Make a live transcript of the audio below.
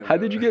How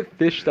did you get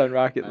fished on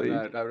Rocket League?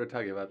 I'm not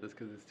talking about this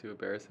because it's too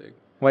embarrassing.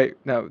 Wait,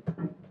 no.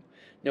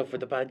 No, for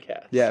the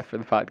podcast. Yeah, for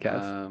the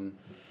podcast.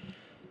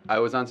 I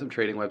was on some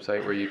trading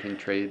website where you can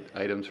trade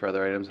items for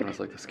other items, and I was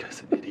like, this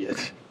guy's an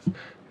idiot.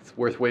 It's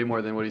worth way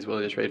more than what he's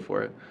willing to trade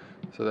for it.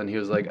 So then he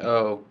was like,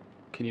 oh,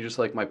 can you just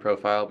like my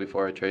profile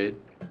before I trade?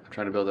 I'm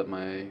trying to build up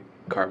my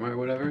karma or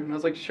whatever. And I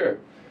was like, sure.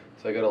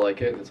 So I go to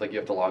like it, and it's like you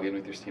have to log in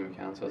with your Steam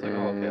account. So I was like,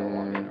 oh, okay, I'll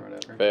log in or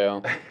whatever.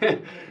 Fail.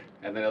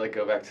 And then I like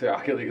go back to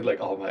Rocket League, and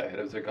like all my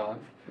items are gone.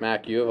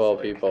 Mac, you of all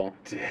people.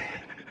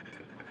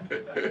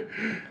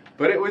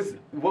 But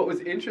what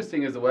was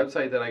interesting is the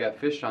website that I got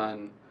fished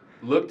on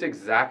looked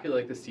exactly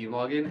like the Steam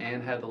login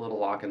and had the little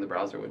lock in the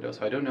browser window.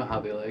 So I don't know how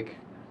they like.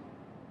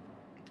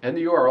 And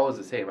the URL is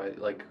the same. I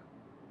like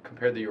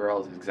compared the URL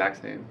is the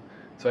exact same.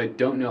 So I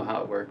don't know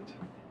how it worked.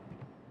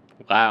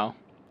 Wow.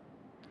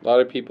 A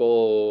lot of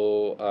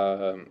people,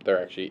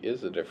 there actually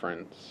is a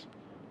difference,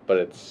 but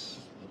it's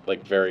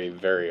like very,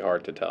 very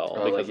hard to tell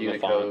because like of the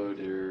font. Unicode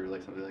or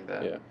like something like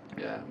that. Yeah.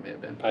 Yeah, it may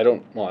have been. I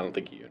don't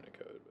think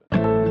Unicode. But.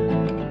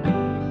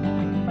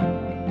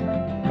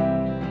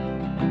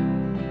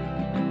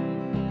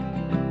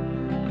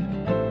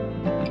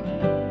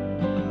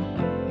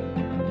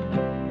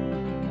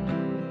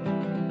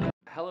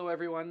 Hello,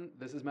 everyone.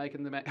 This is Mike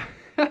and the Mac.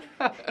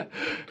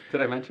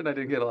 Did I mention I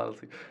didn't get a lot of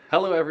sleep?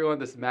 Hello, everyone.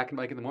 This is Mac and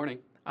Mike in the morning.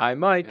 I'm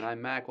Mike. And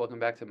I'm Mac. Welcome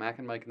back to Mac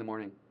and Mike in the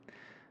morning.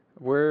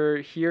 We're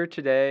here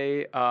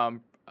today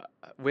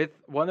with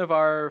one of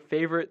our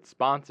favorite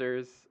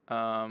sponsors.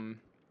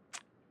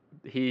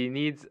 He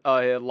needs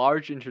a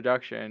large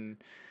introduction.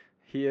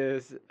 He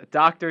is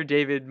Dr.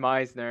 David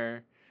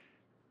Meisner.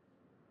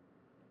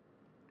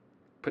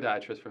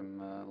 Podiatrist from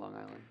Long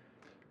Island.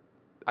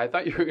 I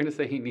thought you were going to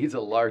say he needs a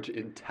large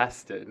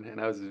intestine, and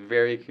I was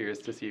very curious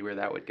to see where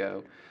that would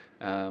go.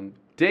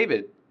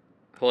 David.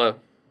 Hello.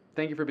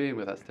 Thank you for being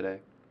with us today.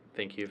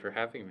 Thank you for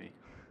having me.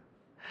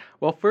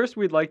 Well, first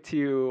we'd like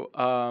to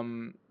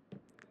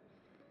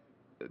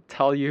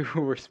tell you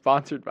who we're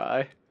sponsored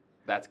by.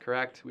 That's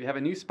correct. We have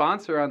a new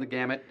sponsor on the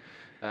gamut.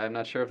 I'm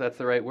not sure if that's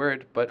the right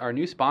word, but our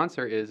new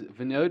sponsor is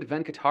Vinod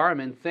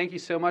Venkataraman. Thank you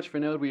so much,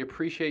 Vinod. We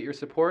appreciate your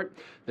support.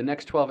 The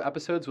next 12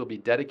 episodes will be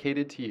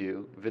dedicated to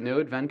you,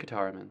 Vinod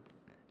Venkataraman.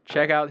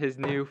 Check out his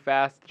new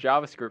fast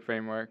JavaScript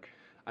framework.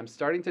 I'm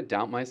starting to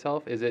doubt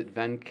myself. Is it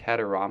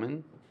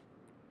Venkataraman?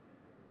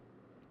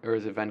 Or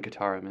is it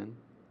Venkataraman?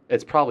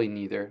 It's probably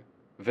neither.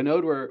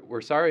 Vinod,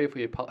 we're sorry if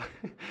we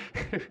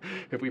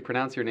if we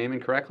pronounce your name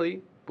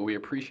incorrectly, but we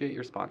appreciate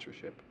your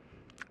sponsorship.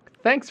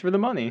 Thanks for the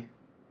money.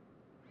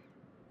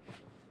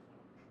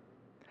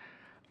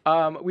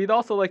 We'd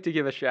also like to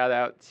give a shout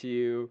out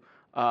to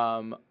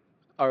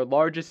our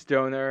largest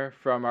donor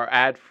from our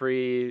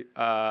ad-free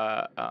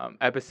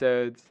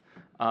episodes.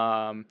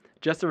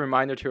 Just a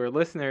reminder to our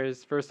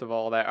listeners, first of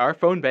all, that our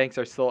phone banks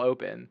are still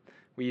open.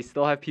 We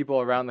still have people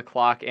around the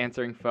clock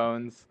answering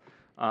phones.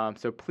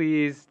 So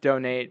please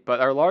donate. But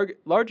our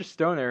largest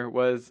donor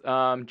was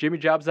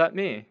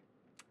JimmyJobs.me.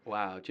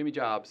 Wow, Jimmy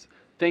Jobs,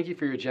 thank you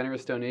for your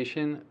generous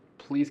donation.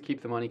 Please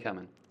keep the money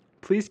coming.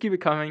 Please keep it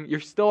coming. You're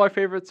still our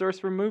favorite source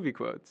for movie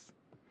quotes.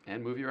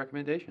 And movie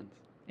recommendations.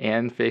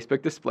 And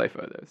Facebook display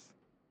photos.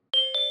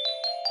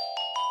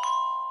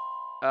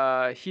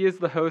 He is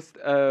the host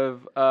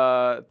of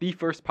the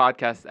first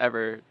podcast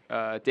ever,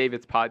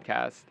 David's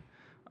podcast.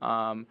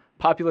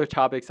 Popular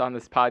topics on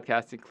this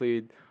podcast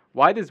include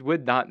why does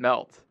wood not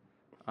melt?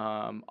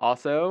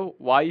 Also,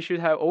 why you should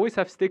always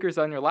have stickers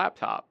on your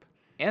laptop.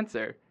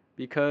 Answer,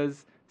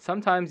 because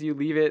sometimes you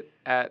leave it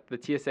at the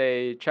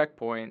TSA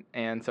checkpoint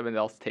and someone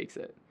else takes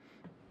it.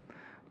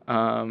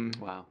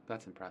 Wow,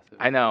 that's impressive.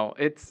 I know.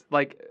 It's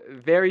like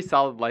very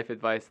solid life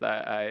advice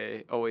that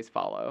I always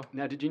follow.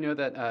 Now, did you know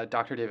that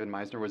Dr. David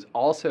Meisner was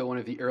also one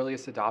of the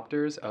earliest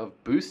adopters of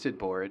Boosted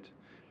Board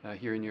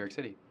here in New York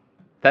City?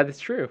 That is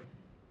true.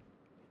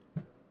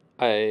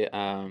 I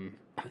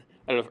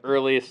don't know if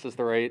earliest is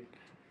the right,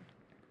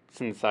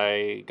 since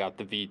I got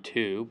the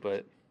V2,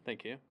 but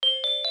thank you.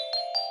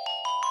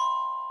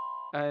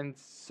 And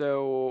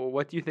so,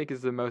 what do you think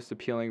is the most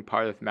appealing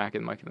part of Mac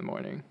and Mike in the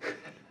morning?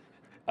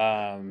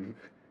 The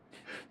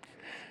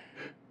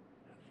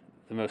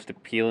most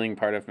appealing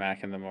part of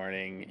Mac in the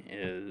morning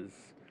is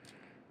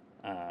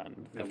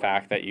the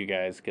fact that you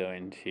guys go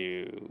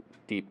into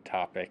deep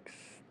topics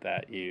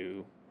that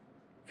you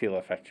feel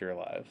affect your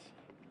lives.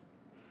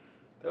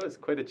 That was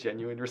quite a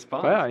genuine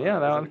response. Wow, yeah,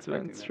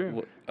 that's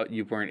true.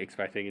 You weren't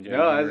expecting a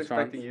genuine response? No, I was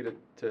response? expecting you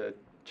to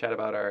chat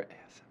about our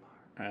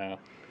ASMR. Oh.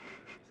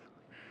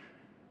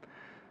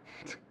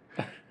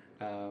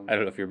 I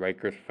don't know if your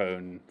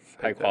microphone's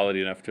high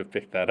quality enough to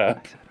pick that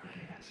up.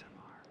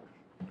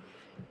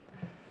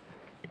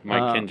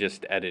 Mike can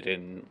just edit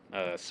in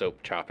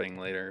soap chopping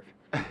later.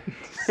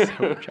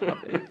 Soap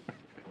chopping.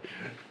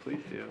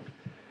 Please do.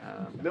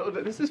 No,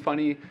 this is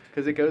funny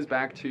because it goes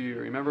back to,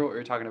 remember what we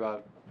were talking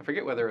about, I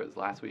forget whether it was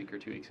last week or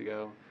 2 weeks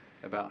ago,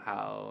 about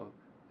how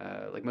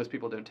like most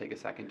people don't take a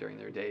second during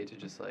their day to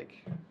just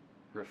like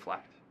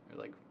reflect or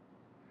like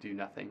do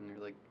nothing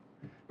or like.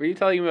 Were you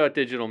talking about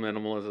digital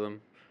minimalism?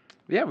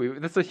 Yeah,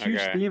 that's a huge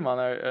Okay. theme on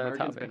our Morgan's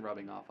topic. been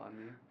rubbing off on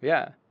me.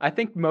 Yeah, I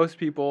think most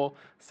people.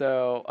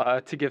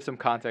 So to give some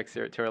context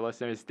here to our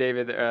listeners,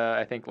 David,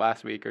 I think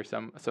last week or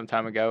some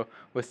time ago,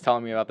 was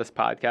telling me about this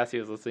podcast he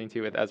was listening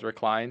to with Ezra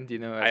Klein. Do you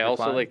know Ezra I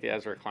also Klein? like the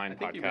Ezra Klein I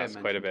think you may have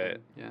podcast quite a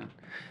mentioned bit. him.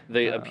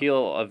 The Uh,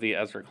 appeal of the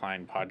Ezra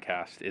Klein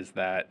podcast is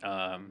that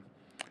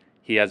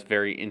he has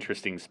very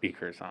interesting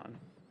speakers on.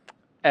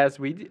 as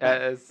we d-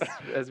 as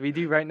we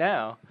do right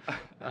now.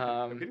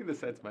 Yeah. I'm getting the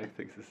sense Mike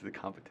thinks this is a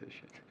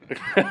competition.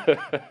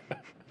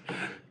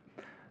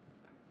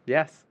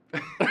 Yes.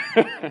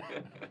 Nice.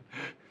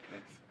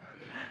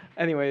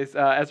 Anyways,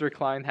 Ezra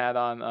Klein had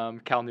on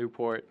Cal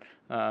Newport.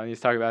 He's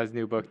talking about his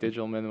new book,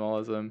 Digital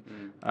Minimalism.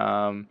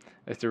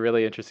 It's a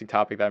really interesting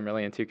topic that I'm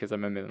really into because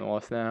I'm a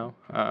minimalist now.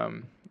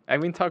 I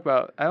mean, I don't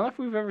know if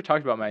we've ever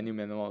talked about my new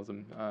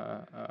minimalism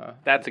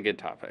That's a good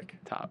topic.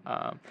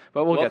 but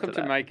we'll Welcome get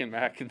to that. Mike and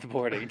Mac in the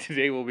morning.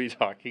 Today we'll be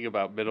talking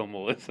about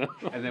minimalism.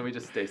 And then we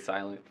just stay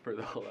silent for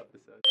the whole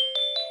episode.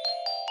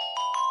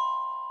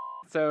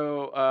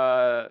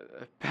 So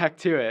back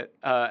to it.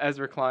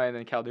 Ezra Klein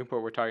and Cal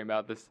Newport were talking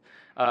about this.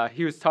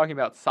 He was talking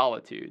about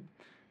solitude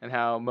and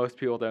how most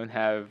people don't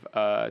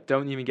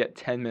even get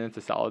 10 minutes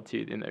of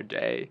solitude in their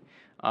day.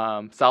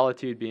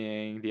 Solitude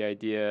being the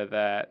idea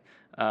that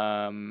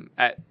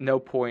at no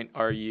point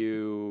are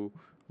you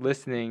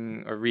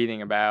listening or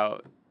reading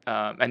about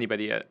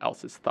anybody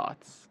else's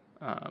thoughts.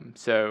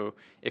 So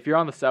if you're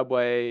on the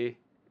subway,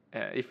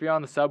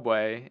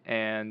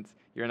 and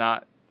you're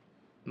not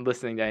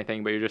listening to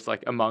anything, but you're just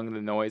like among the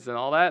noise and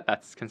all that,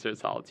 that's considered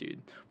solitude.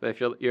 But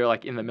if you're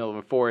like in the middle of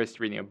a forest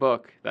reading a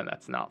book, then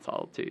that's not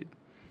solitude.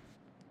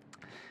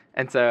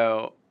 And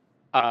so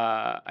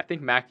I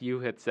think Mac, you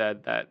had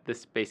said that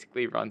this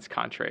basically runs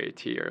contrary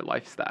to your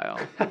lifestyle.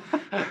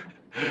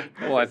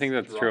 Well, I think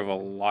that's true of a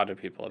lot of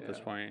people at this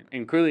Yeah. point,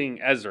 including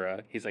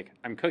Ezra. He's like,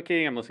 I'm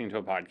cooking, I'm listening to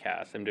a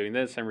podcast, I'm doing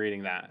this, I'm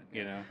reading that,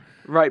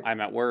 Right.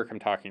 I'm at work, I'm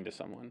talking to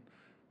someone.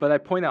 But I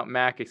point out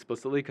Mac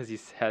explicitly because he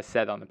has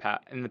said in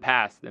the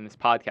past in this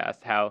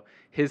podcast how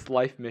his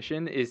life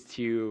mission is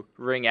to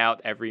wring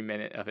out every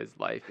minute of his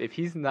life. If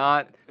he's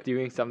not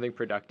doing something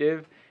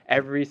productive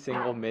every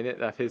single minute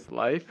of his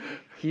life,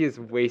 he is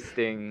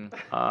wasting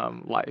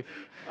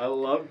life. I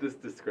love this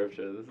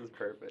description. This is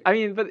perfect. I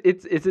mean, but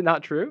is it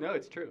not true? No,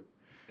 it's true.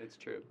 It's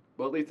true.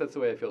 Well, at least that's the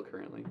way I feel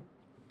currently.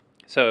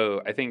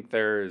 So I think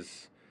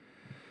there's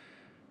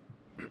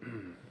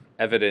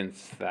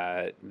evidence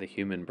that the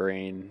human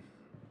brain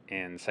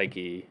and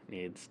psyche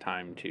needs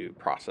time to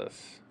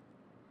process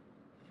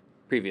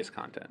previous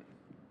content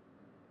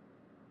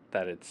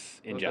that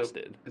it's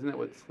ingested. Isn't that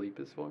what sleep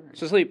is for?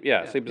 So sleep is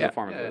Yeah. a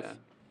form of Yeah,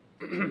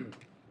 this.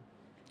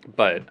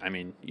 But I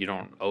mean, you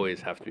don't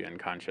always have to be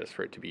unconscious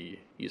for it to be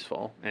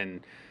useful.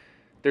 And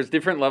there's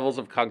different levels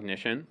of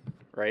cognition,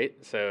 right?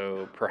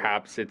 So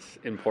perhaps it's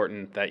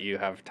important that you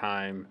have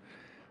time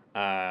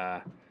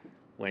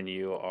when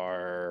you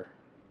are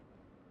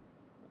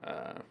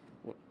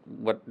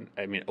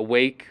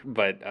awake,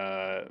 but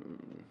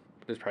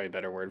there's probably a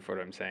better word for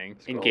what I'm saying.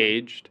 Scrolling.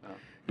 Engaged,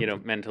 Oh.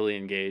 mentally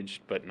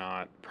engaged, but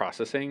not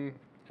processing.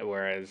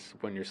 Whereas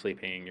when you're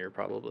sleeping, you're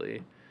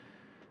probably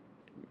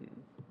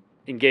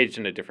engaged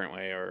in a different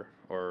way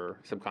or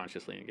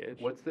subconsciously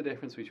engaged. What's the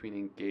difference between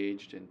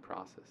engaged and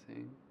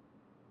processing?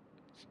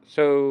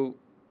 So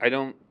I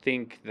don't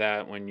think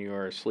that when you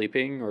are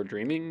sleeping or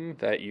dreaming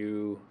that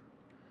your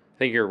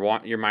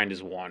mind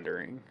is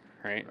wandering,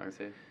 right? I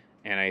see.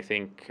 And I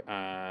think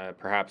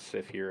perhaps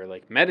if you're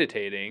like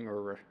meditating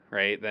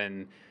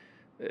then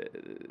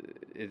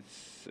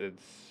it's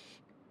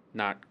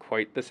not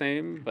quite the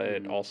same,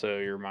 but also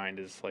your mind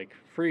is like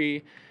free.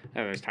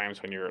 And there's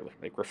times when you're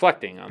like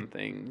reflecting on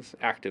things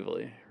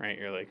actively, right?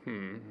 You're like,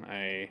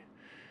 I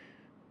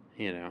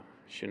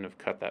shouldn't have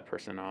cut that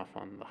person off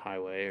on the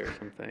highway or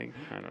something.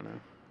 I don't know.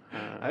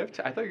 I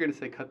thought you were going to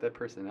say cut that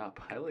person up.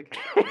 I like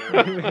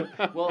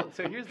Well,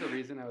 so here's the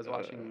reason I was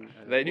watching...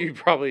 That you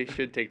probably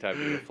should take time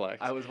to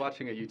reflect. I was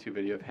watching a YouTube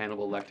video of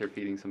Hannibal Lecter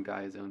feeding some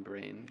guy his own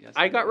brain yesterday.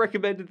 I got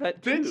recommended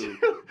that too. Did you?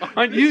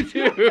 On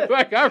YouTube. Yes.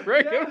 I got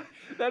recommended. Yeah.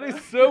 That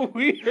is so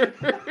weird.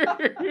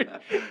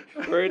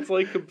 Where it's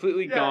like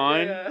completely Yeah,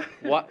 gone. yeah.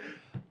 What?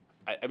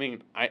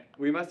 I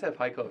We must have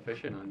high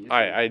coefficient on YouTube.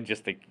 I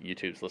just think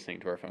YouTube's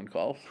listening to our phone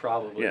calls.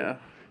 Probably. Yeah.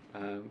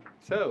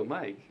 So,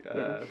 Mike,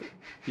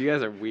 You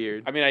guys are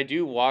weird. I mean, I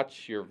do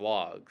watch your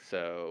vlog,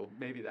 so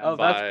maybe that's... Oh,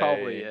 that's by-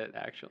 probably it,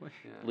 actually.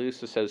 Yeah.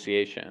 loose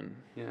association.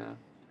 Yeah.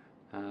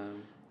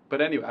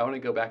 But anyway, I want to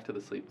go back to the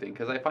sleep thing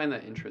because I find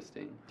that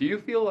interesting. Do you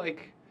feel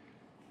like...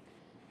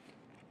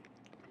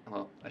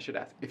 Well, I should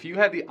ask. If you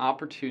had the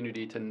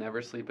opportunity to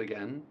never sleep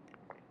again,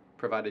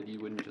 provided you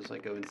wouldn't just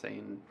like go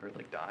insane or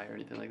like die or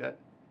anything like that,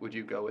 would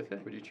you go with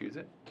it? Would you choose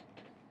it?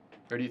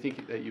 Or do you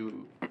think that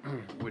you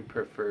would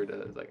prefer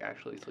to like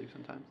actually sleep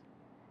sometimes?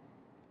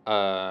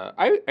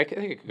 I think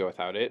I could go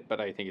without it, but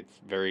I think it's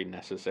very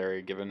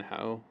necessary given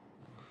how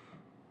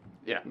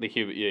Yeah. the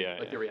human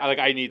Like your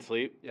I need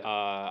sleep. Yeah.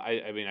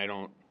 I mean I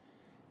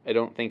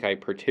don't think I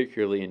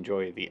particularly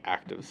enjoy the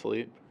act of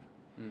sleep.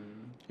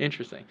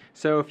 Interesting.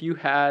 So if you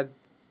had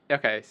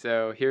okay,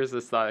 so here's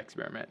this thought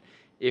experiment.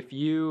 If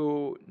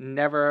you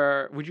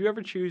never, would you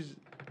ever choose,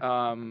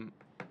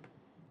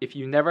 if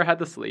you never had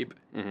to sleep,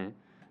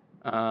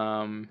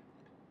 um,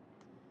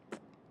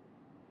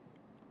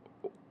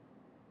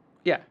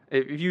 yeah,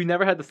 if you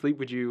never had to sleep,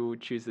 would you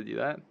choose to do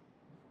that?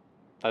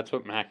 That's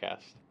what Mac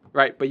asked.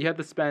 Right, but you have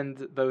to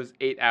spend those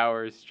 8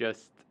 hours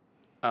just,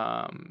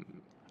 um,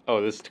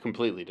 Oh, this is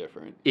completely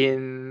different.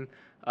 in,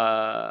 With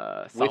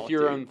your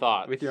solitude. own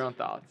thoughts. With your own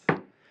thoughts.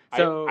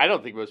 So I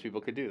don't think most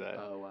people could do that.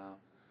 Oh wow.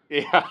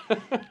 Yeah.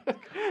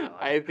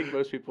 I think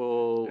most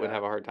people would Yeah.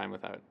 have a hard time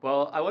with that.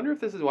 Well, I wonder if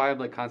this is why I'm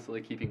like constantly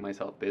keeping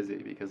myself busy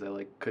because I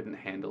like couldn't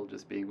handle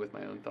just being with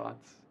my own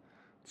thoughts.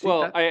 See,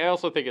 Well, that- I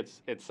also think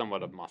it's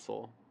somewhat of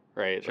muscle,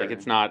 right? Sure. Like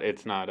it's not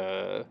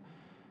a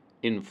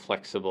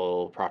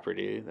inflexible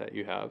property that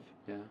you have.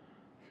 Yeah.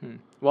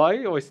 Well,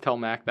 I always tell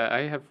Mac that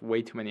I have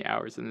way too many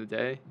hours in the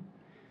day.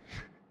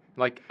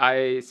 Like,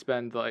 I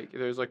spend, like,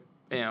 there's, like,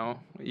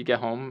 you get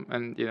home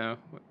and,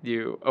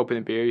 you open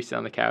a beer, you sit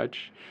on the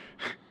couch,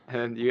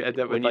 and you end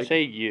up with, When you like,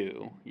 say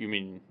you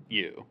mean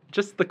you.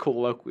 just the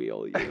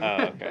colloquial you.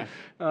 Oh,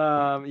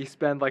 okay. You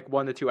spend, like,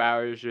 1 to 2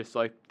 hours just,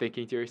 like,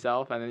 thinking to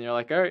yourself, and then you're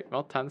like, all right,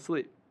 well, time to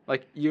sleep.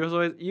 Like,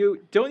 don't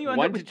you end 1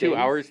 up to with 2 days-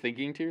 hours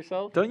thinking to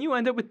yourself? Don't you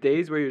end up with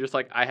days where you're just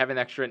like, I have an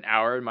extra an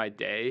hour in my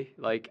day?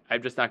 Like,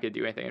 I'm just not going to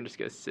do anything. I'm just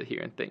going to sit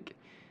here and think.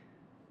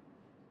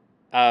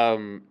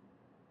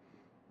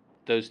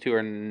 Those two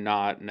are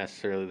not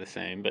necessarily the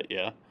same, but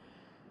yeah.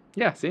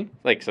 Yeah, see?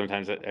 Like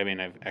sometimes I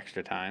have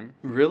extra time.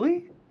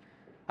 Really?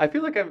 I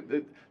feel like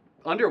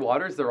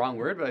underwater is the wrong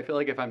word, but I feel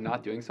like if I'm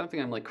not doing something,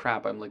 I'm like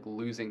crap. I'm like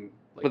losing.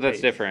 Like, But that's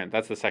pace. different.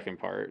 That's the second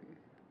part.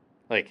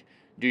 Like,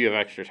 do you have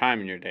extra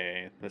time in your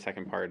day? The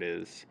second part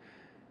is,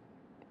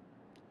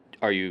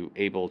 are you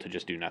able to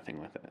just do nothing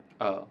with it?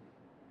 Oh.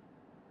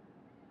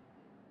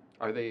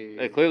 Are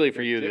they? Clearly for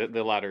they're you, different?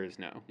 the latter is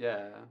no.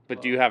 Yeah.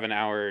 But do you have an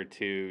hour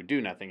to do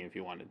nothing if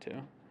you wanted to?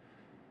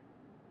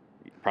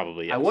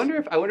 Probably yes. I wonder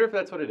if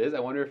that's what it is. I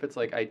wonder if it's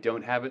like I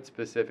don't have it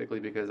specifically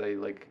because I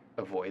like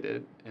avoid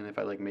it, and if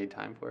I like made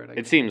time for it.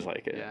 It seems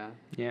like it. Yeah.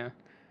 Yeah. So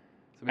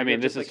I maybe mean,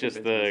 I've this is like, just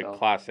convinced the myself.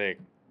 classic,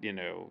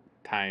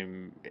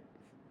 time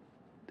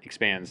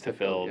expands to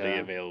fill the yeah.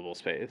 available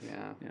space.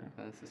 Yeah.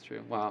 Yeah. This is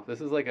true. Wow, this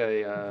is like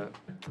a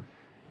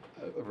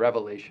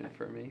revelation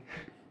for me.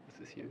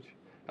 This is huge.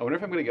 I wonder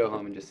if I'm gonna go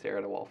home and just stare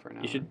at a wall for an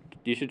hour.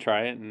 You should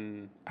try it.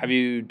 And have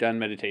you done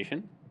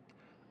meditation?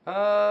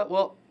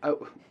 Well,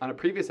 on a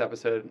previous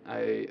episode,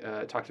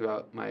 I talked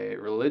about my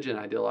religion.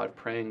 I did a lot of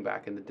praying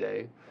back in the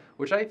day,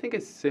 which I think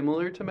is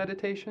similar to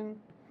meditation.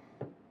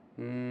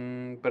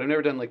 But I've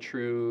never done like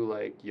true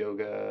like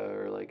yoga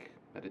or like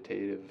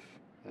meditative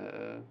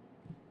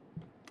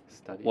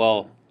study.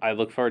 Well, I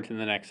look forward to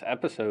the next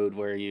episode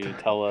where you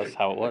tell us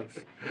how it was.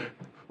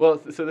 Well,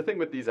 so the thing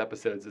with these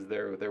episodes is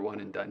they're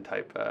one and done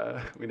type.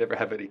 We never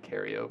have any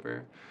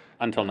carryover.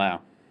 Until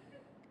now.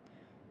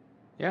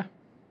 Yeah.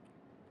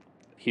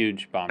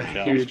 Huge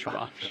bombshell. Huge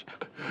bombshell.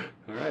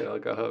 All right, I'll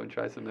go home and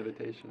try some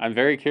meditation. I'm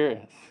very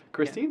curious.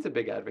 Christine's a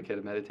big advocate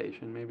of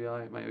meditation. Maybe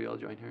I'll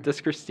join her.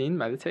 Does Christine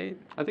meditate?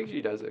 I think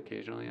she does it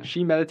occasionally. Yeah.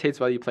 She meditates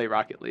while you play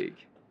Rocket League.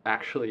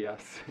 Actually,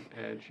 yes.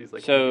 And she's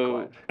like,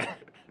 So, "Be quiet."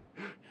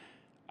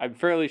 I'm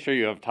fairly sure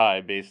you have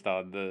Ty based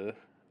on the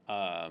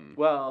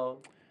Well,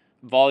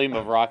 volume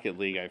of Rocket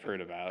League I've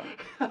heard about.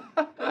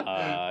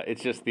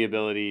 It's just the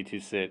ability to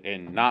sit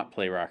and not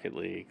play Rocket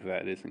League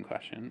that is in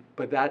question.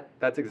 but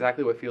that's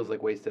exactly what feels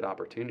like wasted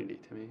opportunity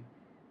to me.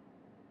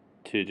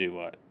 To do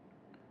what?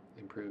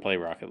 Improve. Play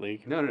Rocket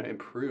League No,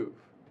 improve.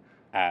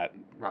 at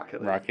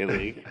Rocket League. Rocket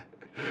League.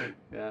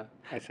 Yeah.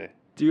 I see.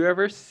 Do you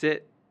ever Oh,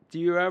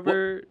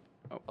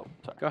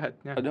 sorry. Go ahead.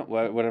 Yeah. No,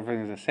 what I was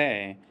going to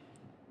say,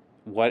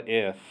 what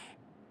if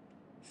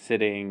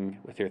sitting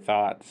with your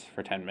thoughts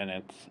for 10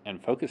 minutes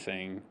and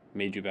focusing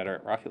made you better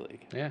at Rocket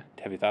League? Yeah.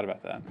 Have you thought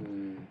about that?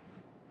 Mm.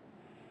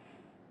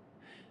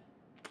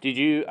 Did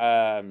you,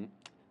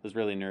 this is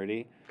really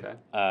nerdy,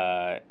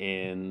 Okay.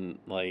 in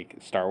like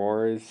Star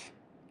Wars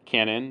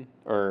canon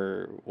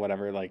or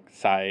whatever, like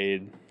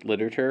side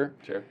literature,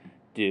 Sure.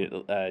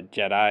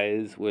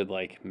 Jedis would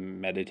like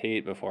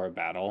meditate before a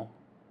battle,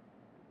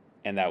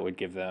 and that would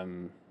give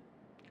them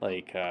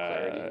like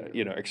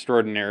Clarity.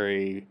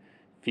 extraordinary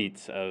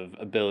feats of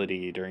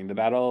ability during the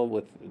battle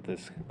with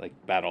this like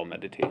battle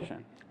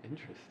meditation.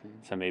 Interesting.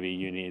 So maybe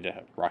you need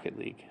a Rocket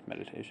League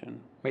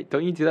meditation. Wait,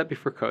 don't you do that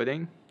before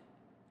coding?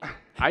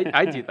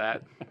 I do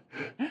that.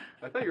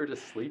 I thought you were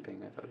just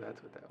sleeping. I thought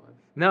that's what that was.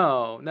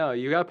 No,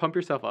 you gotta pump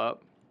yourself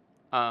up.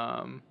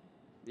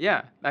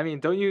 Yeah. I mean,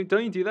 don't you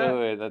do that?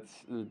 Wait, that's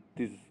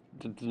these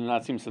do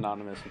not seem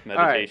synonymous with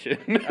All right.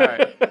 meditation. All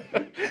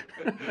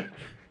right.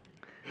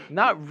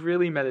 Not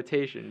really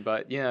meditation,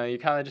 but you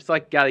kind of just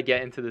like gotta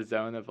get into the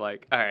zone of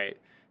like, all right,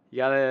 you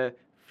gotta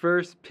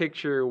first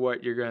picture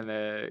what you're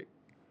gonna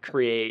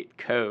create,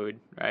 code,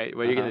 right?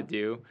 What you're gonna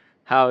do,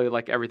 how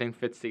like everything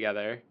fits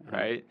together,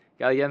 right?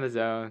 Gotta get in the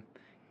zone,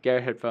 get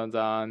your headphones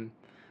on,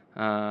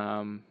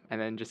 and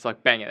then just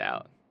like bang it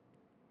out.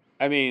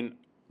 I mean,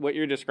 what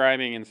you're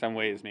describing in some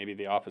ways may be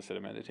the opposite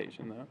of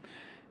meditation, though.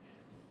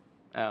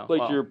 Oh,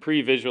 Like well, you're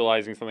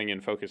pre-visualizing something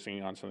and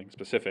focusing on something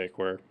specific,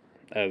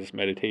 whereas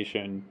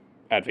meditation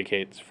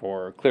advocates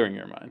for clearing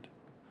your mind.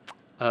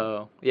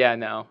 oh, yeah,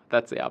 no,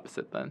 that's the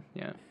opposite then.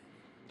 Yeah.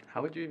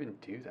 How would you even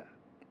do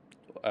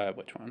that?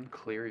 Which one?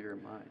 Clear your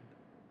mind.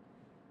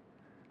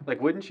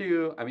 Like, wouldn't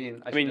you? I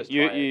mean, I should I mean, just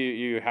you, try you it.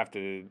 you have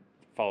to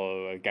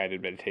follow a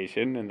guided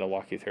meditation, and they'll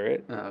walk you through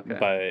it. Oh,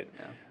 okay.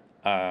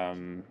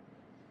 But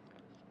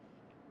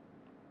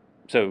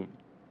so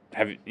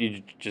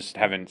you just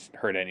haven't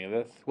heard any of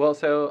this? Well,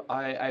 so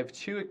I have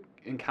two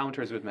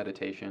encounters with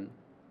meditation,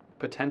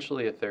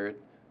 potentially a third.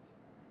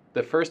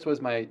 The first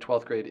was my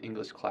 12th grade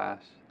English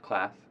class.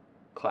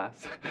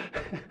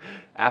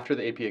 After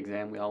the AP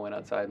exam, we all went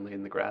outside and lay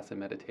in the grass and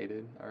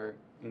meditated. Our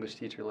English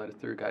teacher led us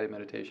through guided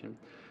meditation.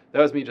 That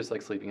was me just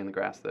like sleeping in the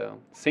grass though.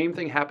 Same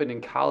thing happened in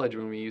college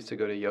when we used to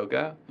go to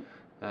yoga.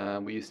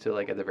 We used to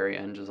like at the very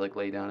end just like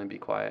lay down and be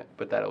quiet,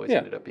 but that always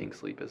ended up being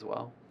sleep as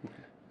well.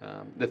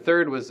 The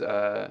third was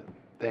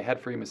they had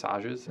free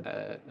massages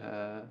at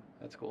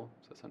school,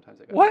 so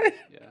sometimes I got What? those,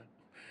 yeah.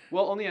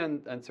 Well, only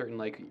on certain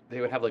like they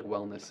would have like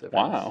wellness events.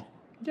 Wow,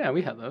 Yeah,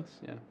 we had those.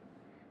 Yeah.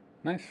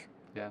 nice.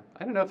 Yeah.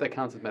 I don't know if that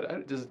counts as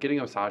does getting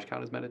a massage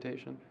count as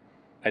meditation?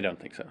 I don't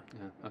think so.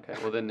 Yeah. Okay.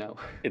 Well then no.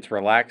 It's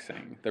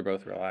relaxing. They're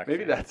both relaxing.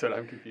 Maybe that's what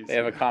I'm confused. They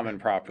have a about. common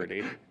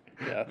property.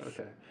 Yes.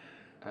 Okay.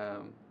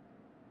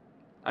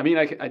 I mean,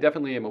 I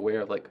definitely am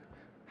aware of like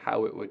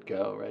how it would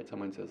go, right?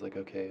 Someone says like,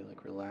 okay,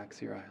 like relax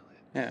your eyelids.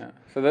 Yeah.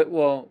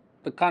 So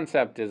the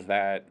concept is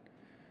that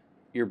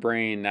your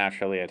brain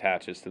naturally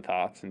attaches to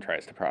thoughts and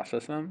tries to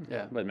process them.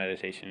 Yeah. But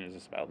meditation is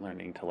just about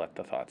learning to let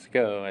the thoughts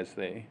go as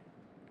they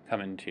come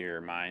into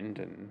your mind.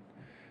 And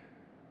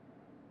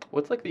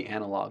What's like the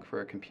analog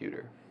for a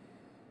computer?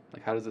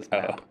 Like how does this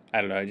map?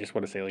 I don't know. I just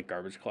want to say like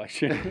garbage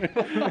collection.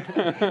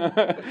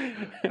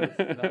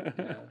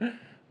 Yeah.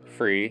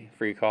 Free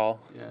call.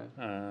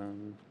 Yeah.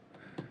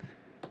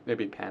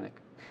 Maybe panic.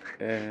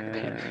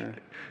 Yeah,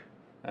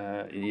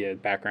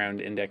 background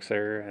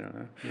indexer. I don't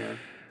know. Yeah.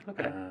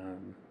 Okay.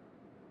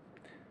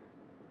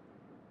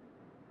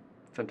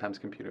 Sometimes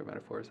computer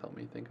metaphors help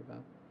me think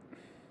about.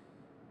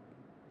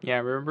 Yeah,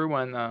 remember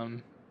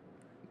when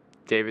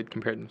David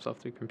compared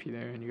himself to a computer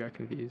and you got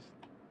confused?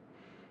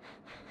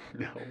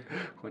 No.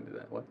 When did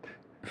that? What?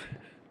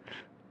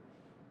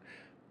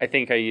 I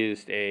think I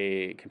used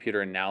a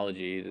computer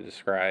analogy to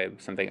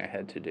describe something I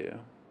had to do.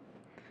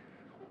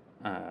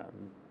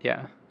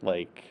 Yeah.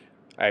 Like,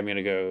 I'm going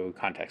to go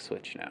context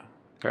switch now.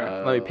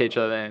 Or, let me page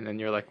that in, and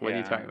you're like, what are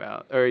you Yeah. talking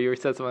about? Or you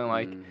said something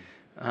like,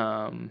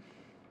 Mm.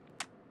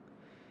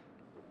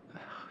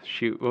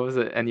 shoot, what was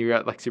it? And you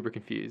got like super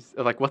confused.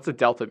 Like, what's the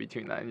delta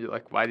between that? And you're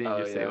like, why didn't you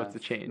Oh, just say yeah. what's the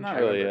change? Not I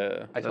really.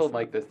 remember. I told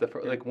Mike this.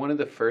 Like one of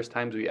the first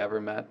times we ever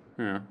met,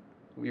 Yeah.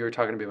 we were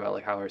talking to me about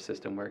like how our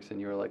system works, and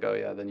you were like, "Oh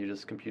yeah," then you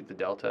just compute the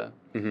delta,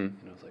 Mm-hmm. and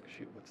I was like,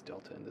 "Shoot, what's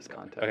delta in this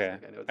context?" Okay.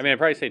 Like, know I mean, I'd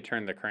probably say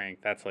turn the crank.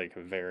 That's like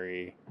a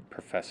very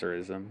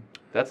professorism.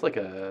 that's like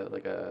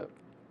a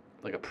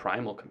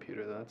primal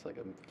computer. That's like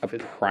A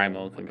physical,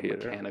 primal like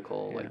computer. a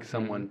mechanical, Yeah. like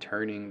someone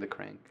turning the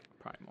crank.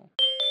 Primal.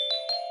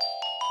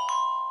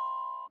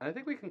 And I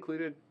think we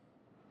concluded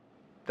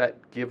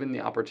that given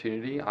the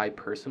opportunity, I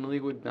personally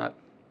would not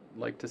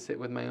like to sit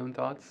with my own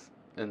thoughts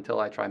until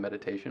I try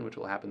meditation, which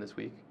will happen this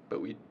week.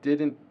 But we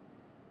didn't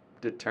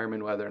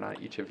determine whether or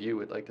not each of you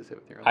would like to sit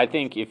with your own I thoughts.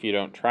 think if you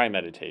don't try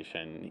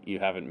meditation, you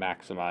haven't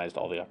maximized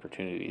all the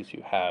opportunities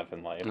you have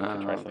in life to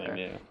try something okay.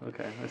 new.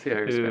 Okay, I see how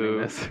you're spinning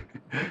this.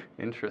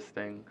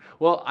 Interesting.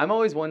 Well, I'm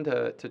always one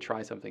to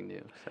try something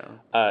new.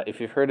 So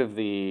If you've heard of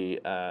the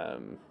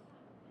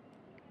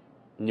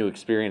New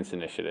Experience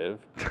Initiative,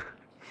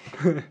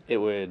 it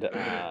would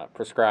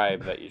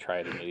prescribe that you try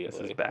it this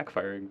immediately. is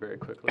backfiring very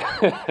quickly.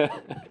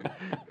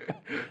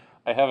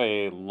 I have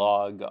a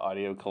log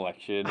audio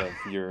collection of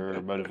your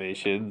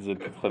motivations and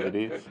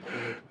proclivities.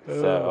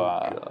 So,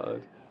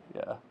 God.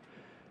 yeah.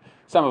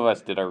 Some of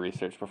us did our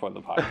research before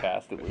the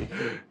podcast, at least.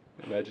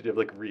 Imagine you have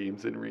like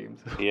reams and reams.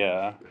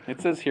 Yeah.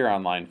 It says here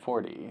on line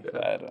 40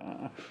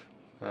 that.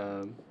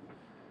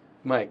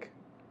 Mike,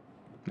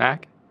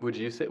 Mac? would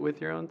you sit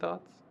with your own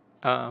thoughts?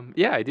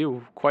 Yeah, I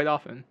do quite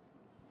often.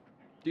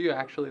 Do you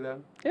actually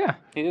though? Yeah.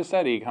 He just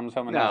said he comes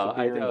home and has a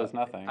beer and know. does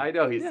nothing. I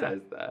know he Yeah.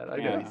 says that. I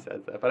know he Yeah.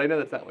 says that, but I know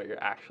that's not what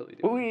you're actually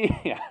doing.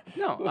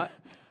 No,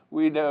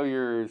 We know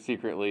you're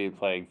secretly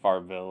playing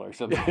Farmville or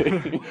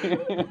something.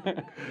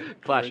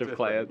 Clash of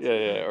Clans.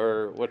 Yeah.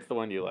 Or what's the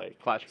one you like?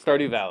 Clash of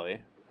Stardew Clans.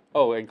 Valley.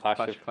 Oh, and Clash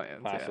Clash of of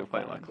Clans. Clash Yeah, of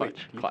play a lot Clans. of Wait,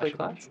 Clash. you Clash play of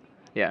Clash? Clans.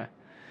 Yeah.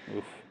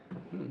 Oof.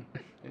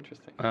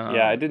 Interesting.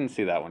 Yeah, I didn't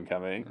see that one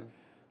coming.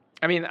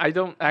 I mean, I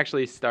don't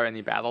actually start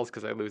any battles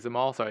because I lose them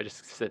all, so I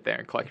just sit there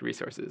and collect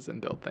resources and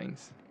build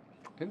things.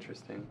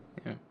 Interesting.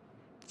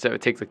 So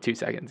it takes like 2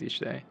 seconds each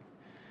day.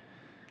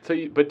 So,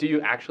 but do you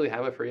actually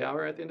have a free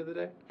hour at the end of the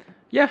day?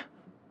 Yeah,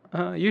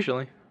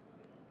 usually.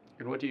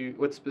 And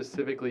what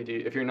specifically do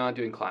you, if you're not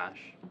doing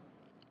Clash?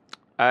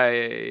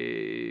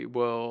 I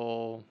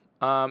will.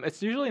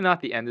 It's usually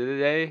not the end of the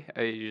day.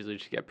 I usually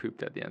just get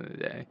pooped at the end of the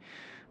day.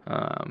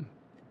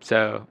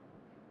 So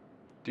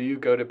Do you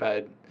go to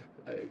bed?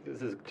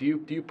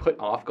 Do you put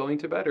off going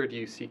to bed, or do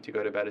you seek to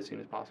go to bed as soon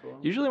as possible?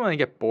 Usually when I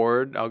get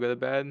bored, I'll go to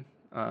bed.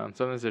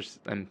 Sometimes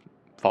and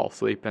fall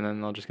asleep, and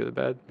then I'll just go to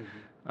bed.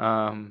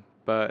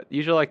 But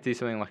usually I like to do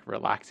something like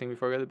relaxing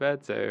before I go to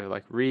bed. So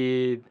like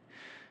read,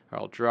 or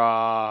I'll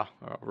draw,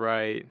 or I'll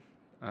write.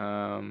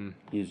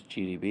 Use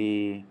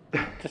GDB.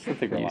 Just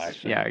something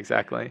relaxing. Yeah,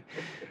 exactly.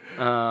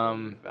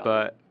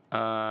 But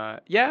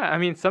yeah, I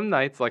mean, some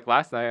nights, like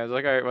last night, I was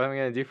like, all right, what am I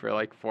gonna do for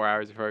like 4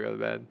 hours before I go to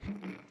bed?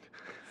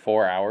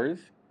 4 hours?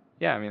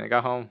 Yeah, I mean, I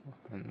got home.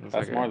 And it was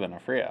That's like more than a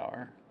free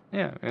hour.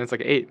 Yeah, and it's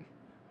like 8.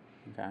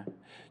 Okay.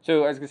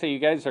 So I was gonna say, you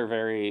guys are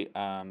very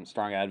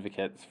strong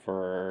advocates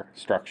for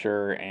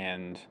structure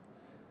and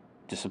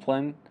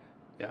discipline.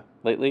 Yeah.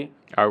 Lately,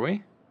 Are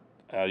we?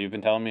 you've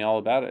been telling me all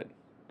about it.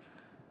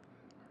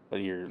 But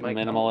you're Mike,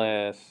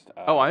 minimalist.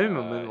 Oh, I am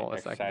a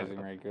minimalist, I can Exercising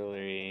tell.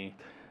 regularly.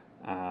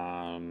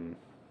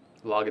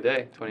 Vlog a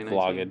day, 2019.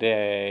 Vlog a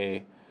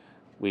day.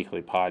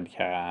 Weekly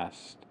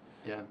podcast.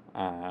 Yeah.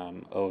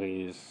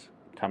 Always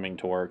coming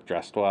to work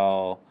dressed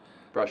well.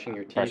 Brushing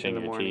your teeth Brushing in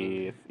the your morning.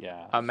 teeth.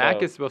 Yeah.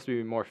 Mac is supposed to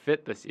be more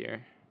fit this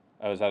year.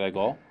 Oh, is that a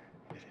goal?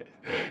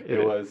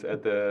 It was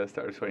at the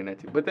start of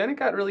 2019, but then it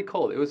got really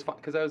cold. It was fun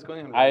because I was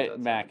going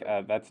on. Mac,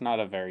 that's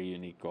not a very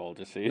unique goal,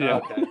 just so you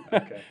know.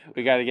 Okay.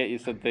 We got to get you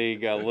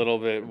something a little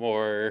bit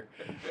more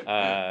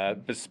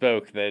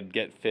bespoke than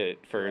get fit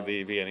for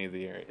the beginning of the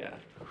year. Yeah.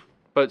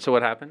 But so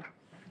what happened?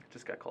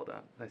 Just got cold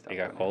out. It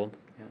got cold.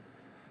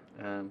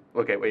 Yeah.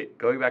 Okay, wait.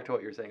 Going back to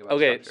what you were saying about.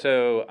 Okay, structure.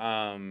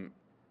 so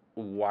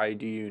why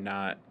do you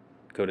not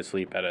go to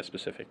sleep at a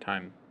specific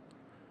time?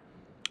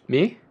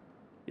 Me?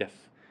 Yes.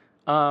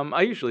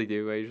 I usually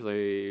do. I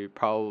usually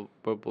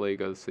probably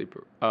go to sleep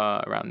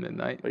around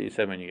midnight. But you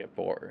said when you get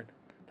bored.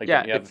 Like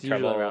Yeah, you have it's usually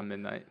trouble. around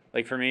midnight.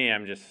 Like for me,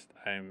 I'm Never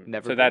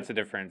so bored? that's the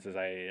difference. Is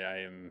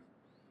I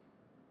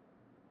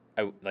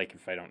like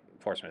if I don't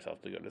force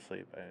myself to go to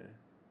sleep,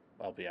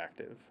 I'll be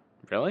active.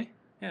 Really?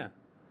 Yeah.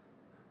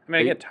 I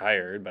mean, I get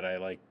tired, but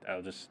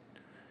I'll just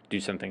do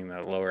something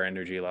at a lower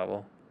energy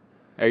level.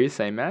 Are you the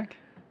same, Mac?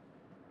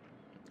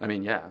 I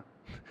mean, yeah.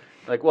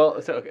 Like,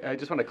 well, so okay, I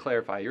just want to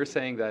clarify. You're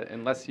saying that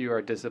unless you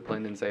are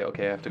disciplined and say,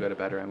 okay, I have to go to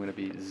bed or I'm going to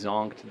be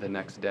zonked the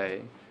next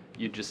day,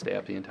 you just stay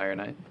up the entire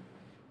night?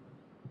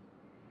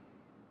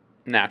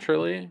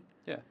 Naturally?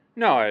 Yeah.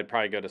 No, I'd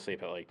probably go to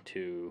sleep at like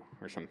 2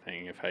 or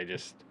something if I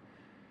just,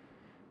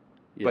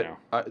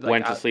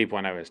 went to sleep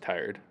when I was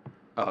tired.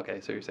 Oh,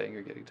 okay. So you're saying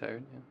you're getting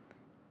tired? Yeah.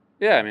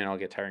 Yeah, I mean, I'll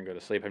get tired and go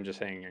to sleep. I'm just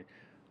saying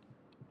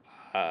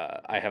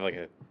I have like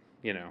a,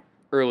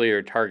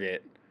 earlier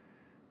target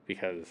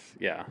because,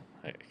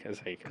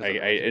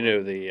 I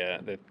know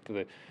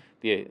the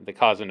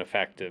cause and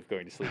effect of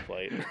going to sleep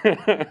late.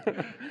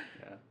 Yeah.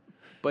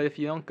 But if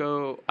you don't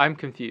go, I'm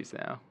confused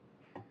now.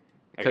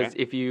 Because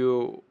Okay. if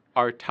you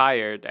are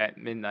tired at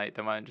midnight,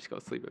 then why don't you just go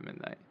to sleep at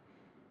midnight?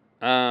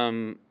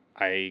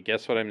 I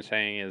guess what I'm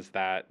saying is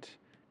that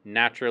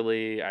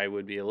naturally I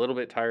would be a little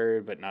bit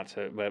tired, but not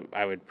so. But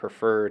I would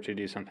prefer to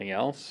do something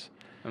else.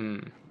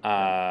 And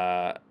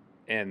at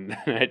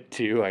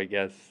 2, I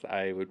guess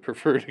I would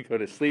prefer to go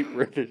to sleep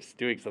versus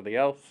doing something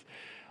else.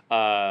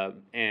 Yeah,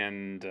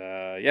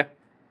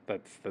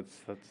 that's.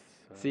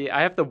 See,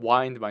 I have to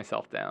wind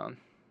myself down.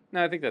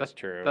 No, I think that's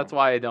true. That's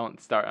why I don't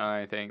start on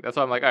anything. That's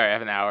why I'm like, all right, I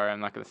have an hour. I'm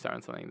not going to start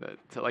on something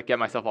to like get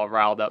myself all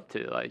riled up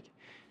to like,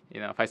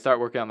 if I start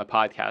working on the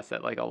podcast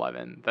at like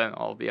 11, then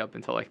I'll be up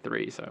until like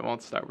 3. So I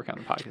won't start working on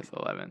the podcast at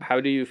 11. How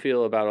do you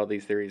feel about all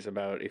these theories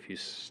about if you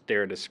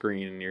stare at a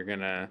screen, you're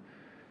gonna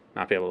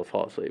not be able to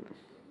fall asleep?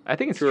 I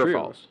think it's True or true.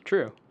 false?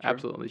 True.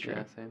 Absolutely true.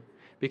 Yeah, same.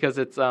 Because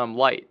it's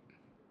light.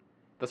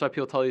 That's why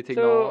people tell you to take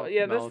So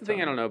yeah, that's the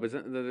thing. I melatonin. don't know, but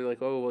they're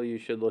like, oh well, you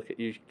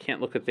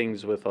can't look at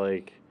things with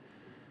like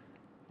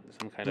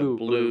some kind of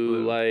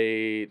blue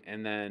light,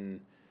 and then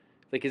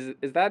like is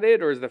that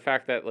it, or is the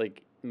fact that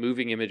like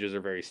moving images are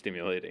very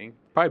stimulating?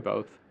 Probably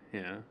both.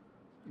 Yeah.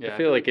 Yeah, I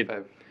feel like if I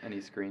have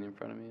any screen in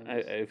front of me.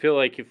 I feel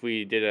like if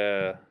we did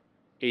a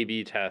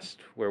A/B test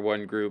where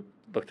one group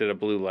looked at a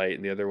blue light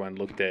and the other one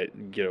looked at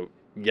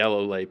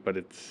yellow light, but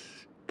it's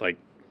like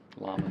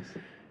Llamas.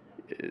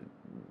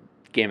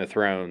 Game of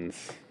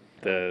Thrones,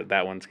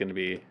 that one's going to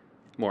be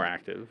more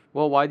active.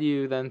 Well, why do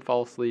you then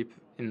fall asleep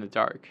in the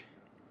dark?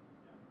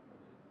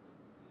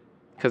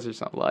 Because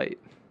there's no light.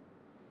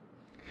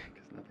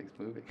 Because nothing's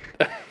moving.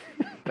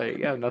 There you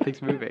go.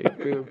 Nothing's moving.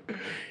 Boom.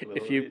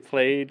 If you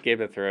played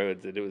Game of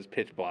Thrones and it was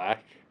pitch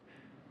black,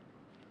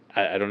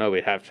 I don't know.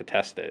 We'd have to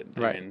test it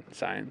Right. in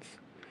science.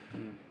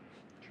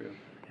 True.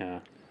 Yeah.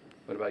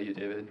 What about you,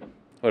 David?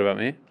 What about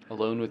me?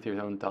 Alone with your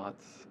own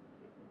thoughts.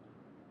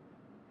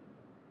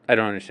 I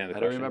don't understand the I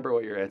question. don't remember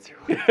what your answer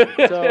was.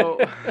 So-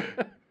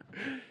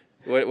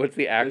 What's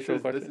the actual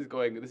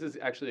question? This is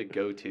actually a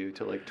go-to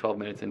to like 12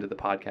 minutes into the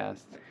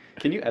podcast.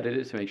 Can you edit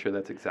it to make sure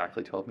that's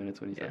exactly 12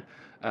 minutes when you say?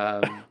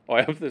 Oh,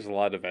 I hope there's a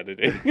lot of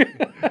editing.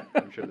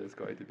 I'm sure there's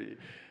going to be.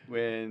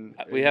 When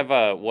We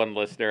have one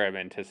listener I'm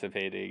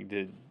anticipating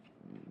to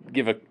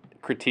give a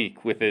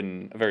critique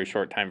within a very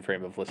short time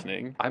frame of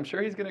listening. I'm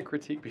sure he's going to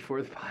critique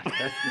before the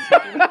podcast.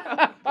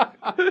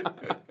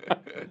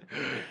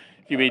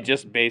 You mean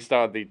just based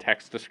on the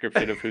text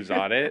description of who's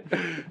on it?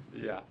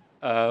 Yeah.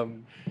 Right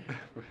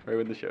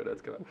when the show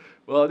notes come out.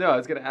 Well, no, I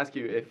was going to ask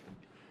you if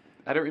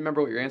I don't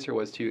remember what your answer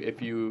was to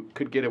if you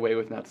could get away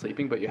with not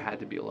sleeping, but you had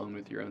to be alone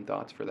with your own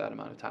thoughts for that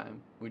amount of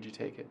time. Would you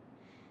take it?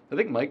 I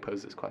think Mike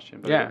posed this question,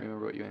 but I Yeah. don't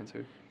remember what you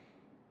answered.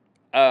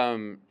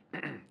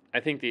 I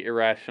think the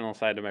irrational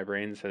side of my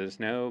brain says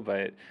no,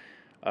 but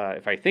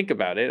if I think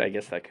about it, I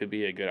guess that could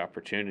be a good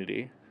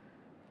opportunity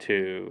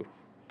to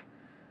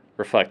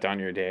reflect on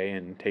your day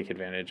and take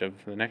advantage of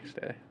the next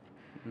day.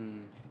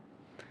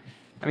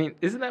 I mean,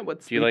 isn't that what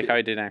Do you sleep like how is?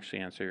 I didn't actually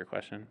answer your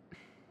question?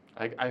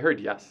 I heard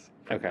yes.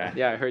 Okay.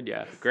 Yeah, I heard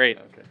yes. Great.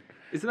 Okay.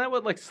 Isn't that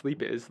what like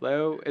sleep is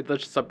though? It's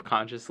just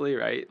subconsciously,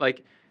 right?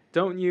 Like,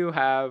 don't you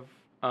have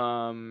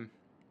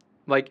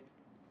like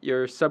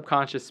your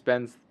subconscious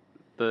spends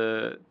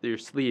your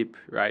sleep,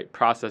 right,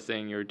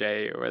 processing your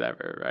day or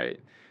whatever, right?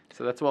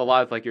 So that's what a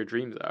lot of like your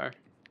dreams are.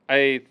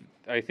 I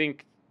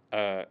think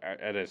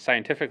at a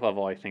scientific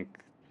level, I think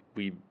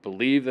we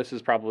believe this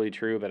is probably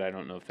true, but I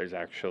don't know if there's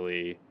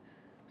actually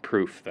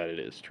proof that it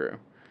is true.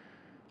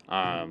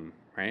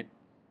 Right?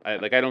 I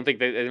don't think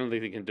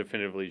they can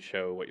definitively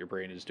show what your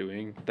brain is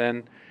doing.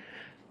 Then,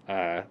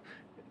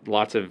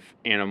 lots of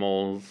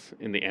animals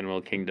in the animal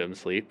kingdom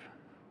sleep.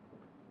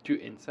 Do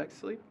insects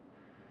sleep?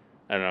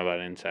 I don't know about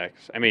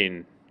insects. I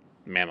mean,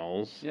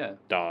 mammals. Yeah.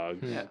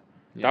 Dogs. Yeah.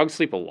 Yeah. Dogs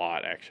sleep a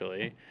lot,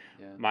 actually.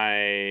 Yeah.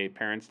 My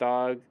parents'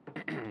 dog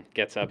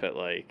gets up at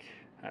like,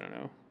 I don't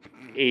know,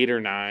 8 or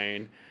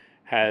 9,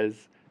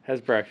 has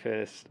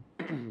breakfast,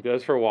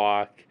 goes for a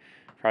walk,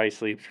 probably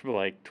sleeps from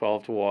like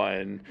 12 to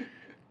 1,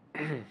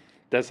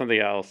 does something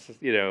else,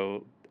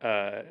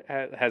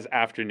 has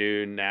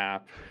afternoon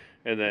nap,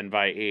 and then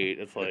by 8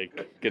 it's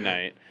like good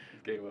night.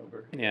 It's game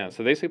over. Yeah,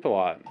 so they sleep a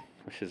lot,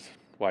 which is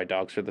why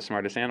dogs are the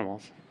smartest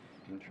animals.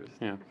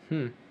 Interesting.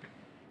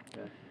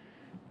 Yeah.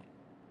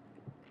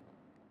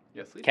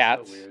 Yeah, sleep's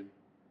Cats. so weird.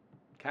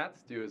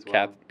 Cats do as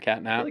well. Cat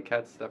I nap. feel like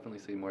cats definitely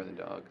sleep more than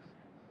dogs.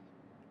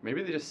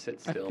 Maybe they just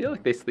sit I still. feel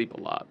like they sleep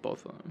a lot,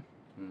 both of them.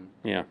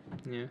 Yeah.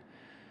 Yeah.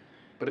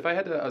 But if I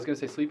had to, I was gonna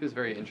say sleep is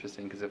very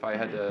interesting because if I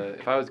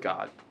was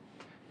God,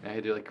 and I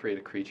had to like create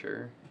a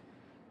creature,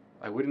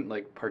 I wouldn't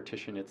like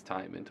partition its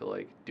time into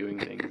like doing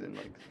things and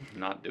like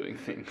not doing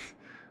things.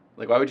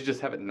 Like, why would you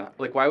just have it not?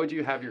 Like, why would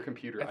you have your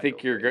computer? I think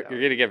idle you're grayed you're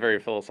out? gonna get very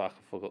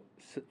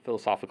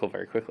philosophical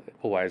very quickly.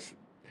 Well, why is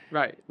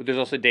Right. there's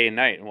also day and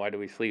night, and why do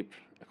we sleep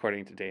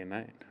according to day and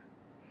night?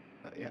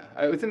 Yeah,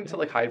 I was into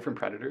like hide from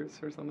predators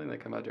or something that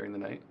come out during the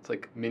night. It's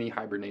like mini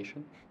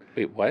hibernation.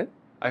 Wait, what?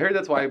 I heard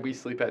that's why we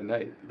sleep at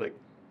night. Like,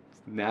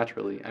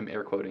 naturally, I'm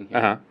air quoting here.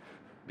 Uh huh.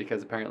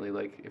 Because apparently,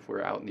 like, if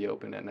we're out in the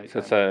open at night, So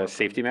it's a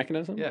safety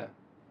mechanism. Yeah.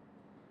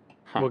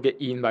 Huh. We'll get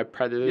eaten by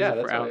predators Yeah, if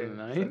that's we're out what, in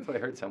the that's night. what I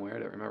heard somewhere. I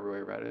don't remember where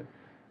I read it.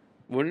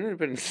 Wouldn't it have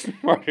been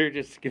smarter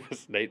just to give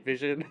us night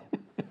vision?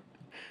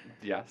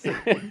 Yes.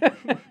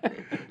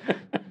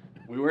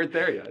 We weren't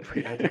there yet.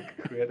 We had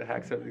to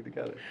hack something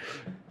together.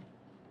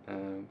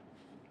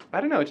 I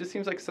don't know. It just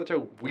seems like such a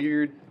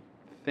weird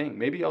thing.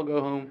 Maybe I'll go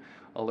home.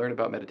 I'll learn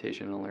about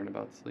meditation and I'll learn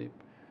about sleep.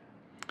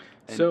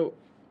 And- So,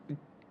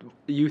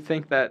 you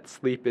think that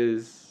sleep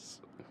is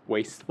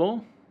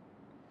wasteful?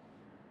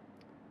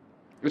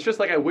 It's just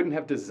like I wouldn't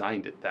have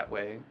designed it that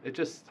way. It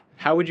just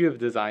How would you have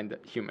designed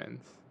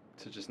humans?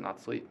 to just not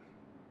sleep.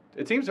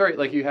 It seems very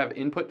like you have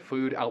input,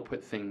 food,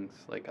 output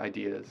things like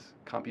ideas,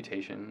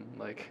 computation.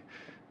 Like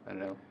I don't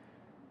know.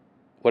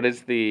 What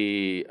is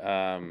the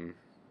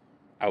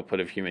output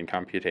of human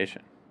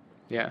computation?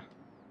 Yeah.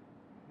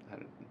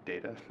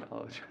 Data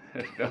knowledge. I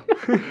don't know.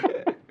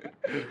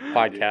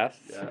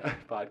 Podcasts. Yeah,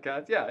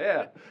 podcasts. Yeah.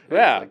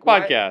 Yeah, It's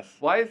like, podcasts.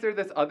 Why is there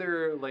this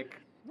other like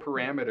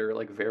parameter,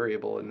 like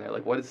variable in there?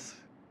 Like, what is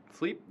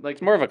sleep? Like,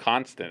 It's more of a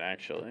constant,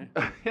 actually.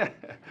 yeah.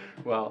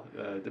 Well,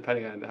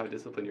 depending on how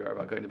disciplined you are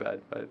about going to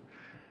bed, but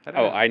I don't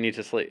Oh, know. I need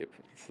to sleep.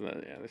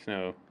 There's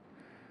no.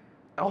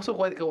 Also,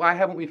 why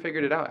haven't we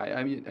figured it out?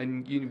 I mean,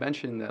 and you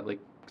mentioned that like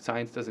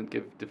science doesn't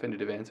give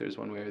definitive answers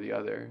one way or the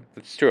other.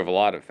 It's true of a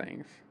lot of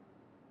things.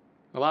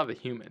 A lot of the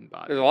human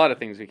body. There's a lot of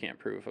things we can't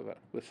prove about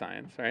with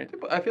science, right?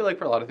 I feel like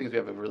for a lot of things we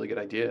have a really good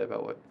idea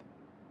about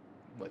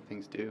what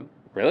things do.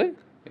 Really?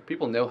 Like,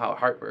 people know how a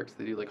heart works.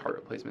 They do like heart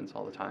replacements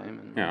all the time,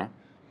 and Yeah.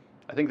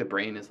 I think the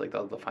brain is like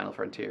the final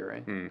frontier,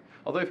 right? Hmm.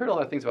 Although I've heard a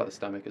lot of things about the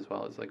stomach as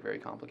well. It's like very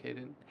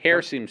complicated.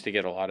 Hair seems to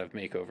get a lot of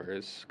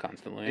makeovers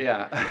constantly.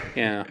 Yeah.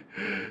 Yeah.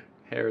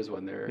 Hair is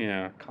one they're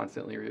Yeah.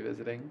 constantly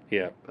revisiting,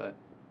 Yeah. but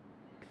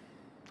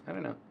I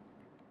don't know.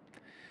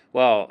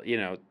 Well,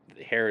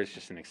 hair is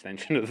just an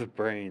extension of the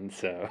brain,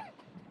 so.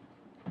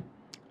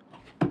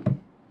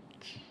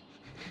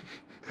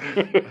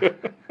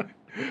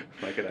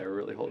 Mike and I were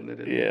really holding it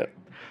in. Yeah.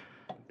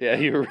 Yeah,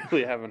 you were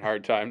really having a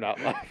hard time not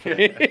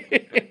laughing.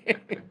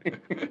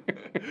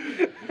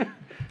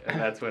 And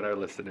that's when our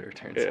listener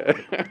turns. Yeah.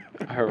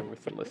 I heard we're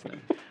still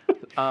listening.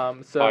 So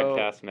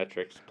Podcast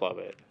metrics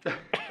plummet.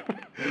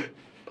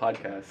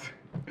 Podcast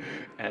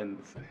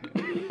ends.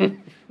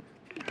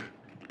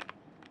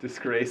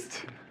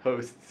 Disgraced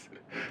hosts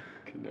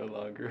can no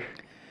longer.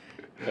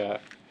 Yeah.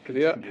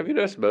 Have you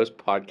noticed most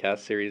podcast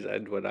series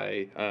end when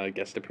I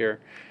guest appear?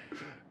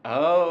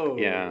 Oh.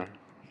 Yeah.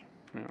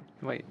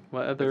 Wait,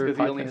 what That's other because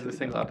he only podcast has a is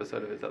single it?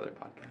 episode of his other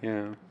podcast.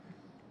 Yeah.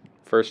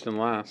 First and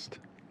last.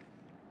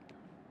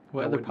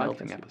 What No other Wood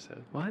Melting podcast?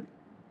 episode. What?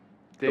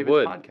 David's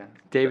Wood. podcast.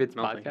 David's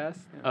Melting. podcast?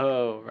 Yeah.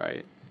 Oh,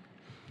 right.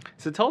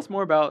 So tell us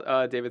more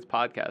about David's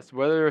podcast.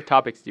 What other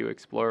topics do you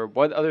explore?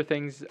 What other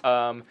things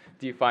do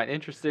you find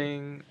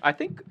interesting? I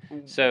think.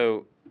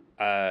 So,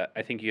 I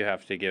think you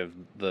have to give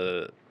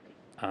the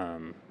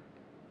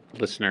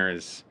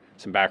listeners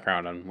some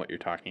background on what you're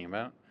talking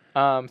about.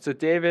 So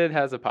David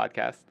has a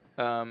podcast.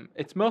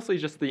 It's mostly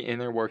just the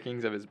inner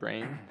workings of his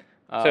brain.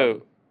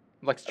 So,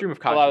 like stream of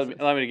allow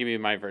consciousness. me to give you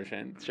my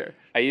version. Sure.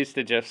 I used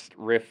to just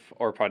riff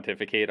or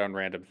pontificate on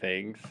random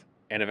things,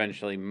 and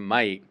eventually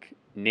Mike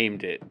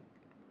named it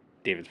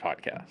David's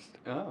podcast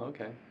Oh,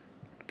 okay.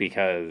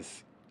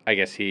 because I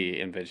guess he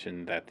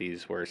envisioned that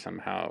these were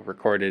somehow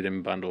recorded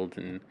and bundled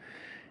in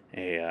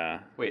a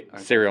Wait,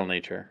 aren't serial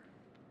nature.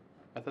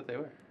 I thought they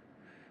were.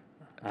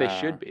 They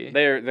should be.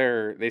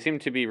 They seem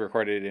to be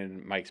recorded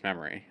in Mike's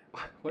memory.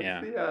 What's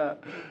Yeah. the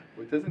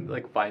what doesn't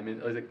like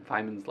Feynman, like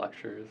Feynman's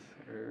lectures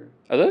or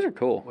Oh, those are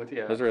cool. What's-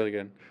 yeah. Those are really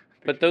good.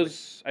 But picture, like-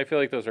 those, I feel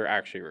like those are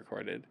actually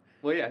recorded.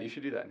 Well, yeah, you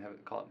should do that and have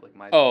it call it like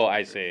my. Oh, I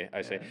lectures. see.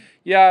 I see. Yeah.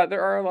 Yeah,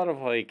 there are a lot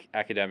of like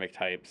academic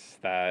types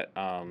that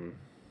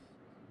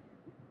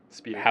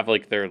Spew. have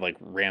like their like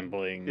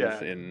ramblings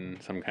Yeah. in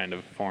some kind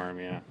of form.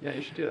 Yeah. Yeah,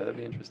 you should do that. That'd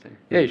be interesting.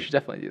 Yeah, you should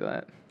definitely do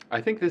that. I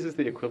think this is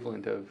the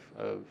equivalent of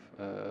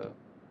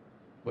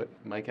what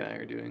Mike and I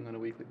are doing on a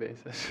weekly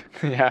basis.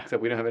 Yeah.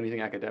 Except we don't have anything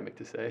academic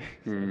to say.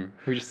 Mm.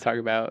 We just talk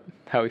about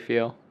how we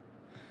feel.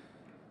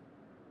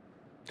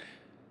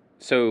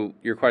 So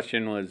your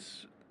question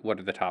was, what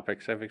are the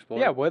topics I've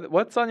explored? Yeah.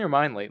 What's on your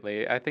mind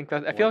lately? I think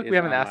that I feel What like we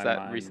is haven't on asked my that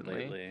mind recently.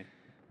 lately?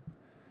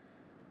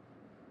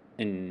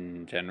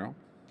 In general.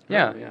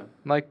 Yeah. Oh, yeah.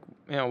 Like,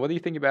 what do you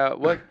think about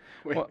what?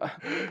 Wait, what?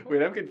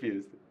 wait, I'm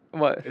confused.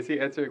 What? Is he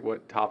answering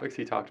what topics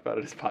he talked about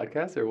at his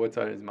podcast or what's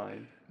on his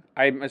mind?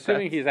 I'm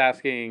assuming he's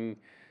asking.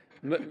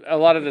 A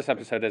lot of this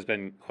episode has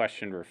been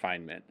question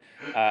refinement.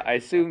 I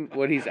assume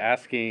what he's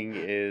asking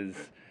is,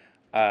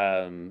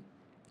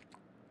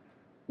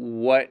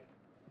 what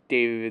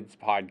David's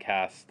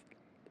podcast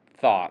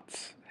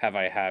thoughts have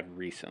I had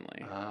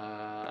recently?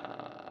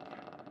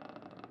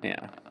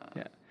 Yeah.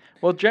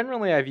 Well,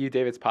 generally, I view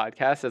David's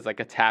podcast as like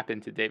a tap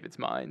into David's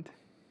mind.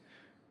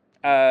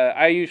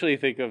 I usually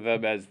think of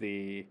them as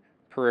the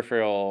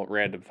peripheral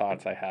random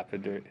thoughts I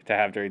happen to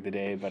have during the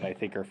day, but I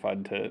think are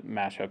fun to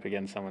mash up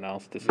against someone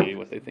else to see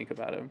what they think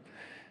about him.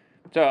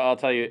 So I'll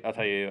tell you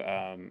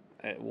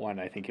one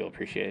I think you'll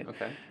appreciate.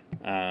 Okay.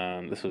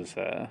 This was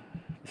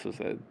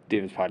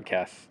David's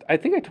podcast. I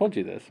think I told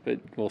you this, but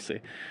we'll see.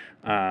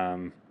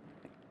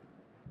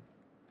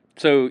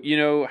 So you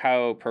know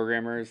how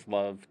programmers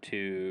love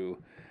to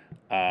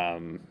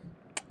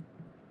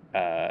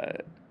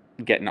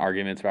get in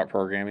arguments about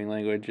programming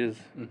languages,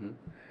 Mm-hmm.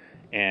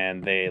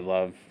 and they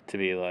love to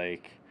be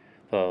like,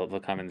 they'll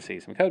come and see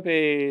some code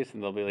base,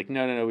 and they'll be like,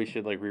 no, we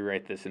should like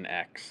rewrite this in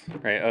X,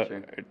 right? Oh,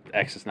 Sure.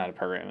 X is not a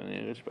programming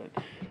language,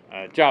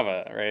 but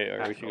Java, right? Or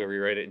we should go Haskell.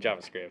 rewrite it in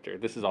JavaScript, or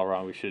this is all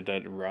wrong, we should have done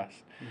it in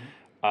Rust.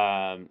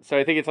 Mm-hmm. So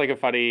I think it's like a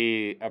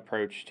funny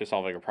approach to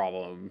solving a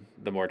problem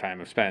the more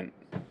time I've spent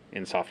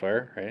in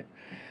software,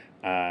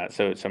 right?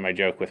 So my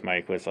joke with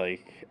Mike was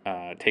like,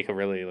 take a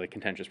really like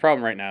contentious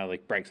problem right now,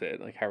 like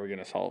Brexit, like how are we going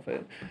to solve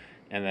it?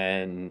 And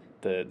then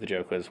the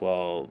joke was,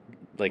 well,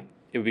 like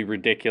it would be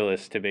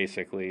ridiculous to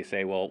basically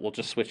say, well, we'll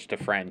just switch to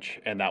French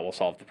and that will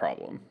solve the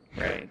problem,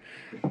 right?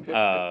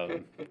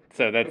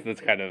 So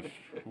that's kind of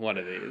one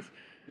of these.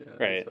 Yeah, that's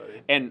Right.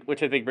 funny. And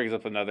which I think brings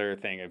up another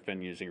thing I've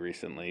been using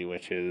recently,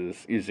 which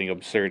is using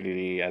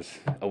absurdity as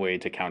a way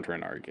to counter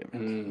an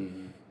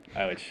argument,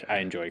 which I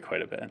enjoy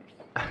quite a bit.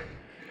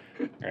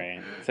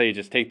 Right. So you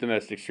just take the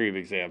most extreme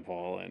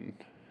example and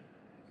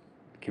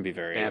it can be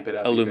very Amp it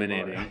up even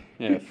illuminating. more.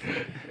 Yes.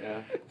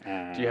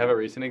 Yeah. Do you have a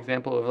recent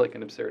example of like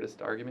an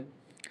absurdist argument?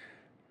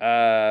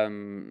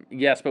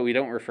 Yes, but we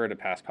don't refer to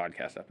past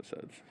podcast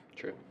episodes.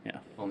 True. Yeah.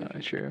 Only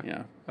True.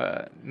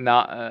 Yeah.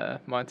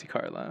 Not Monte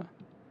Carlo.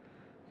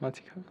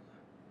 Monte Carlo.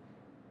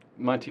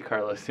 Monte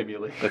Carlo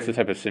simulation. That's the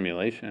type of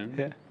simulation.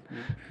 Yeah.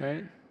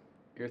 Right.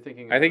 You're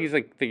thinking. I think of- he's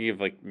like thinking of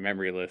like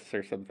memoryless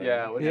or something.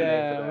 Yeah. What's the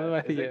Yeah, name for what that? am I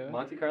Is thinking it of?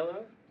 Monte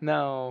Carlo?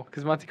 No,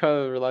 because Monte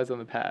Carlo relies on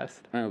the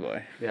past. Oh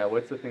boy. Yeah.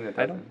 What's the thing that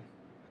I doesn't?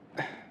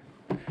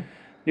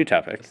 New A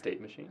topic.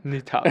 state machine.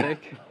 New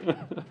topic.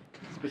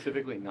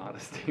 Specifically, not a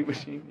state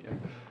machine.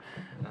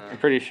 Yeah. I'm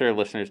pretty sure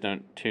listeners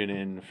don't tune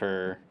in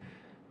for,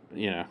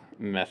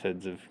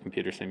 methods of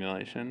computer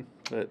simulation,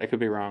 but I could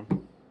be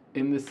wrong.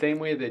 In the same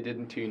way they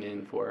didn't tune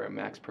in for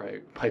Max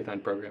Python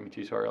programming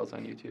tutorials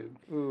on YouTube.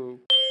 Ooh.